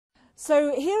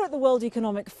So here at the World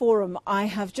Economic Forum, I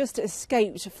have just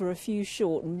escaped for a few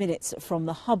short minutes from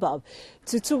the hubbub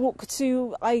to talk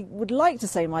to, I would like to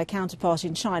say, my counterpart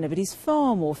in China, but he's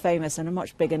far more famous and a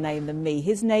much bigger name than me.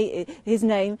 His name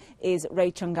is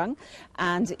Chenggang,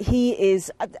 and he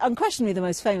is unquestionably the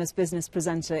most famous business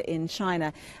presenter in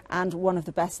China and one of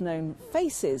the best known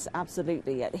faces,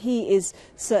 absolutely. Yet he is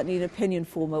certainly an opinion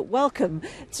former. Welcome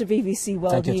to BBC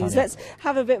World News. Let's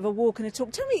have a bit of a walk and a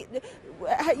talk. Tell me,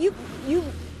 you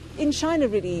in China,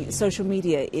 really, social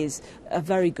media is a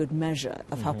very good measure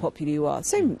of how popular you are.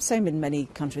 Same in many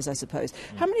countries, I suppose.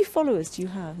 How many followers do you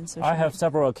have in social media? I have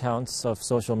several accounts of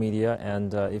social media,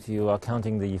 and if you are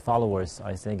counting the followers,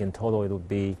 I think in total it would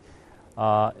be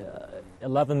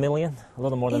 11 million, a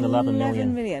little more than 11 million.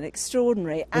 11 million,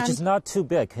 extraordinary. Which is not too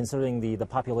big considering the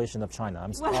population of China.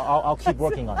 I'll keep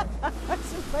working on it. I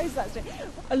suppose that's true.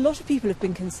 A lot of people have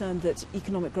been concerned that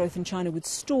economic growth in China would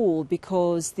stall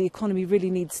because the economy really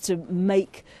needs to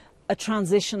make a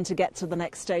transition to get to the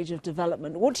next stage of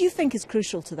development. What do you think is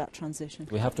crucial to that transition?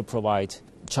 We have to provide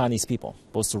Chinese people,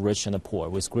 both the rich and the poor,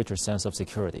 with greater sense of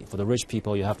security. For the rich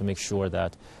people, you have to make sure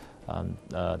that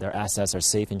their assets are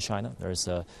safe in China. There's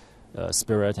a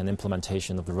spirit and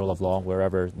implementation of the rule of law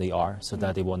wherever they are, so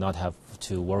that they will not have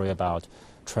to worry about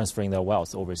transferring their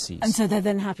wealth overseas. And so they're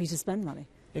then happy to spend money.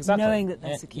 Exactly. Knowing that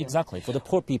they're secure. Exactly. For the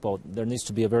poor people, there needs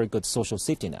to be a very good social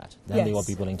safety net. Then they will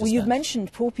be willing to spend. Well, you've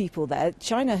mentioned poor people there.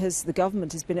 The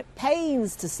government has been at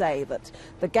pains to say that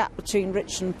the gap between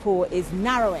rich and poor is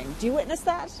narrowing. Do you witness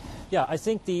that? Yeah, I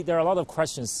think there are a lot of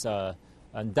questions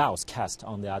and doubts cast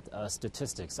on that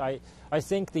statistics. I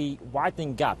think the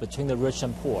widening gap between the rich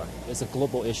and poor is a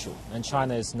global issue, and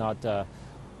China is not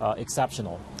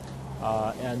exceptional.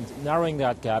 And narrowing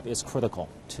that gap is critical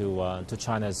to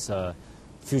China's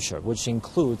future, which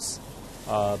includes,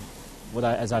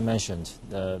 as I mentioned,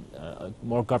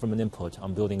 more government input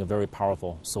on building a very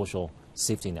powerful social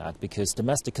safety net, because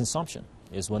domestic consumption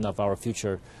is one of our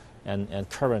future and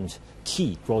current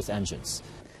key growth engines.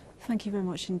 Thank you very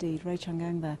much indeed,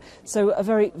 Chenggang there. So a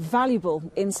very valuable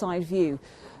inside view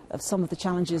of some of the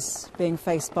challenges being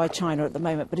faced by China at the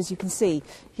moment. But as you can see,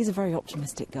 he's a very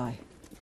optimistic guy.